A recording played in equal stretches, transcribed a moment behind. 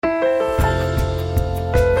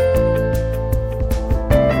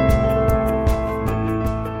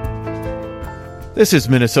This is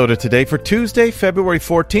Minnesota Today for Tuesday, February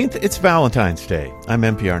 14th. It's Valentine's Day. I'm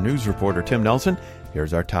NPR News reporter Tim Nelson.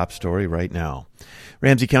 Here's our top story right now.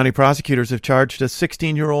 Ramsey County prosecutors have charged a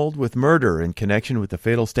 16-year-old with murder in connection with the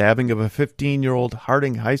fatal stabbing of a 15-year-old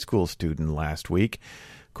Harding High School student last week.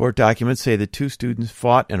 Court documents say the two students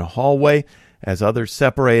fought in a hallway. As others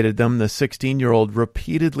separated them, the 16-year-old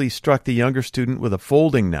repeatedly struck the younger student with a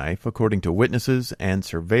folding knife, according to witnesses and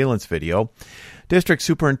surveillance video. District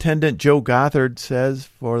Superintendent Joe Gothard says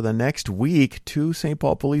for the next week, 2 St.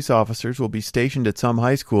 Paul police officers will be stationed at some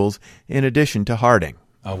high schools in addition to Harding.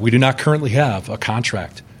 We do not currently have a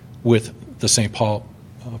contract with the St. Paul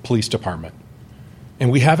Police Department,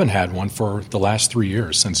 and we haven't had one for the last 3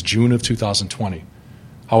 years, since June of 2020.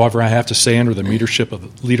 However, I have to say, under the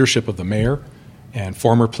leadership of the mayor and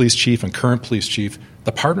former police chief and current police chief,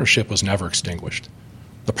 the partnership was never extinguished.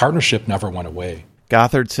 The partnership never went away.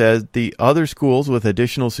 Gothard says the other schools with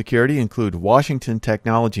additional security include Washington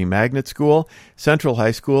Technology Magnet School, Central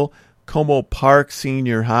High School, Como Park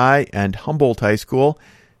Senior High, and Humboldt High School.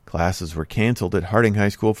 Classes were canceled at Harding High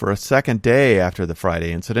School for a second day after the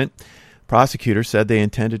Friday incident. Prosecutors said they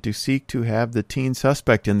intended to seek to have the teen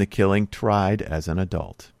suspect in the killing tried as an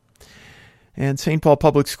adult. And St. Paul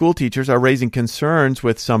public school teachers are raising concerns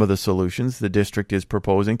with some of the solutions the district is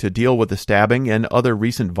proposing to deal with the stabbing and other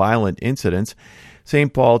recent violent incidents.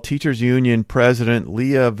 St. Paul Teachers Union President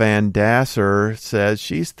Leah Van Dasser says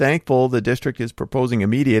she's thankful the district is proposing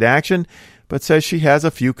immediate action, but says she has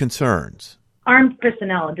a few concerns. Armed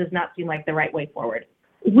personnel does not seem like the right way forward.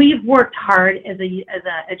 We've worked hard as an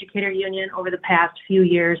educator union over the past few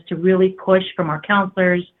years to really push from our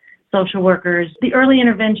counselors, social workers, the early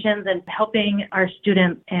interventions and helping our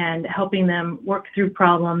students and helping them work through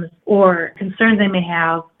problems or concerns they may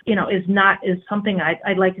have, is something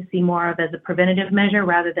I'd like to see more of as a preventative measure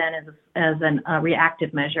rather than as a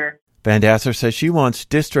reactive measure. Van Dasser says she wants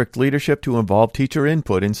district leadership to involve teacher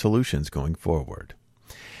input in solutions going forward.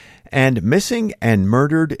 And Missing and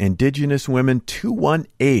Murdered Indigenous Women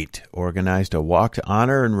 218 organized a walk to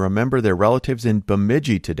honor and remember their relatives in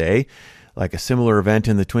Bemidji today. Like a similar event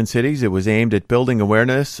in the Twin Cities, it was aimed at building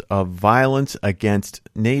awareness of violence against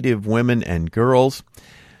Native women and girls.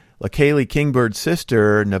 LaKaylee Kingbird's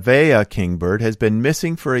sister, Nevaeh Kingbird, has been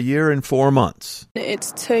missing for a year and 4 months.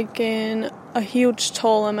 It's taken a huge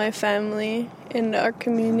toll on my family and our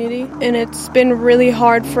community, and it's been really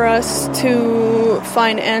hard for us to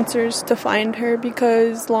find answers to find her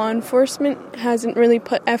because law enforcement hasn't really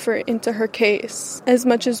put effort into her case as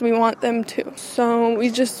much as we want them to. So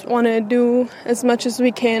we just want to do as much as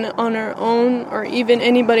we can on our own, or even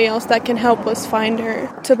anybody else that can help us find her,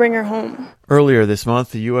 to bring her home. Earlier this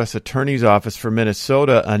month, the U.S. Attorney's Office for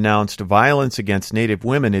Minnesota announced violence against Native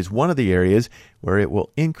women is one of the areas where it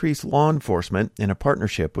will increase law enforcement in a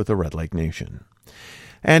partnership with the Red Lake Nation.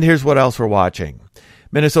 And here's what else we're watching.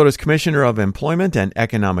 Minnesota's Commissioner of Employment and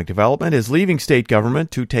Economic Development is leaving state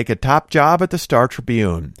government to take a top job at the Star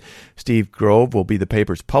Tribune. Steve Grove will be the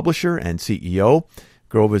paper's publisher and CEO.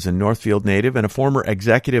 Grove is a Northfield native and a former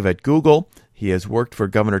executive at Google. He has worked for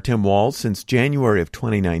Governor Tim Walz since January of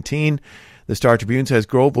 2019. The Star Tribune says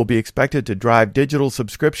Grove will be expected to drive digital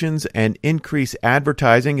subscriptions and increase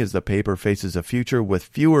advertising as the paper faces a future with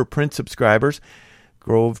fewer print subscribers.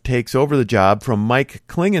 Grove takes over the job from Mike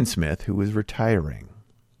Klingensmith, who is retiring.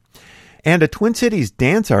 And a Twin Cities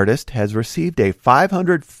dance artist has received a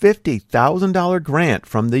 $550,000 grant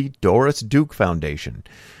from the Doris Duke Foundation.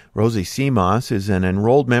 Rosie Seamoss is an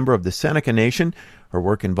enrolled member of the Seneca Nation. Her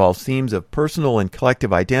work involves themes of personal and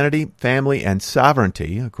collective identity, family, and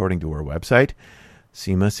sovereignty, according to her website.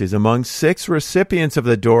 Seamoss is among 6 recipients of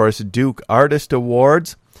the Doris Duke Artist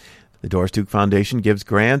Awards. The Doris Duke Foundation gives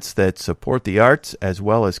grants that support the arts as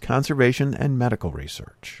well as conservation and medical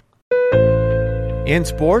research. In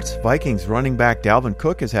sports, Vikings running back Dalvin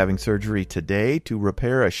Cook is having surgery today to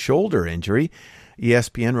repair a shoulder injury.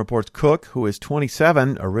 ESPN reports Cook, who is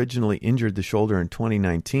 27, originally injured the shoulder in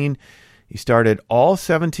 2019. He started all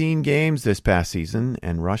 17 games this past season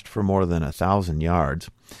and rushed for more than 1,000 yards.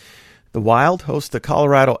 The Wild host the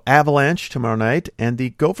Colorado Avalanche tomorrow night, and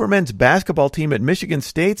the Gopher men's basketball team at Michigan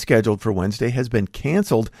State, scheduled for Wednesday, has been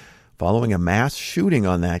canceled following a mass shooting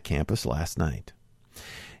on that campus last night.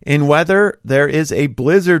 In weather, there is a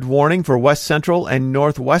blizzard warning for west central and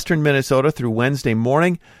northwestern Minnesota through Wednesday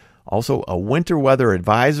morning. Also, a winter weather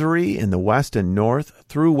advisory in the west and north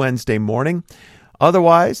through Wednesday morning.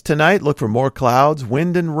 Otherwise, tonight, look for more clouds,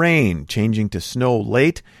 wind, and rain, changing to snow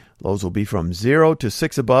late. Lows will be from 0 to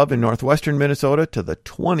 6 above in northwestern Minnesota to the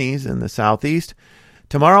 20s in the southeast.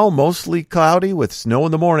 Tomorrow, mostly cloudy with snow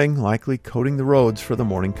in the morning, likely coating the roads for the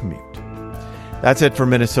morning commute. That's it for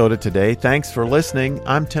Minnesota Today. Thanks for listening.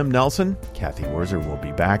 I'm Tim Nelson. Kathy Wurzer will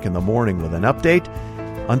be back in the morning with an update.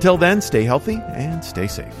 Until then, stay healthy and stay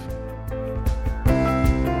safe.